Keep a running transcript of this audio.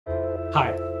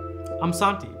Hi, I'm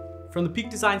Santi from the Peak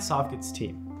Design Softgoods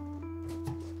team.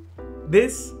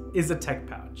 This is a tech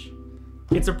pouch.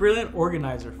 It's a brilliant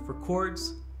organizer for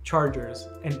cords, chargers,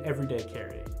 and everyday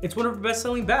carry. It's one of our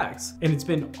best-selling bags, and it's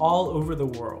been all over the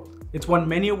world. It's won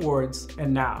many awards,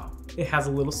 and now it has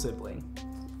a little sibling.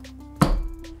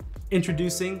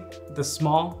 Introducing the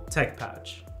Small Tech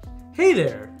Pouch. Hey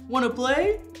there, wanna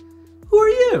play? Who are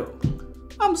you?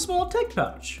 I'm Small Tech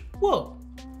Pouch. Whoa,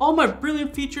 all my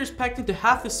brilliant features packed into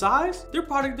half the size? Their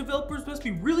product developers must be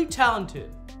really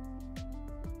talented.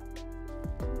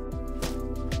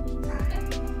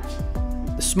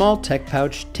 The Small Tech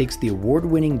Pouch takes the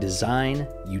award-winning design,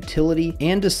 utility,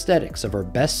 and aesthetics of our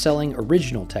best-selling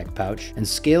original tech pouch and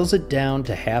scales it down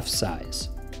to half size.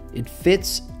 It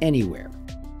fits anywhere,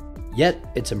 yet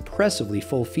it's impressively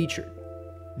full-featured.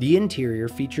 The interior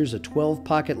features a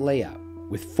 12-pocket layout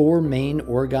with 4 main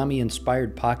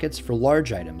origami-inspired pockets for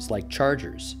large items like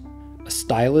chargers, a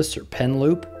stylus or pen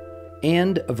loop,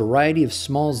 and a variety of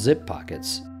small zip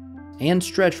pockets and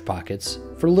stretch pockets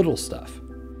for little stuff.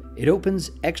 It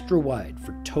opens extra wide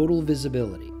for total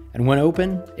visibility, and when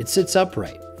open, it sits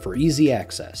upright for easy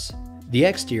access. The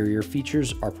exterior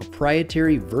features our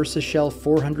proprietary VersaShell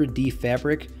 400D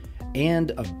fabric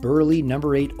and a burly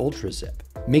No. 8 Ultra Zip,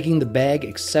 making the bag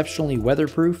exceptionally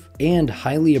weatherproof and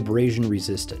highly abrasion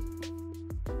resistant.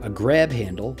 A grab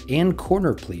handle and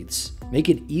corner pleats make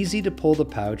it easy to pull the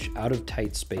pouch out of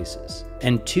tight spaces,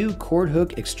 and 2 cord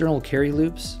hook external carry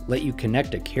loops let you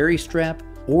connect a carry strap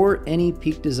or any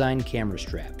Peak Design camera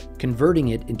strap, converting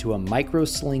it into a micro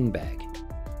sling bag.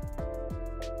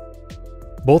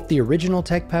 Both the original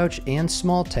tech pouch and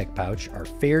small tech pouch are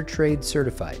fair trade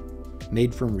certified,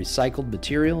 made from recycled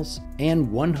materials and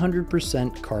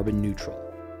 100% carbon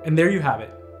neutral. And there you have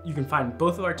it. You can find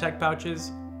both of our tech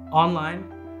pouches online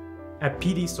at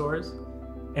PD stores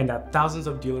and at thousands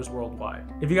of dealers worldwide.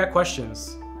 If you got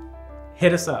questions,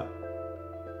 hit us up.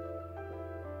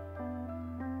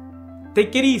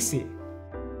 Take it easy.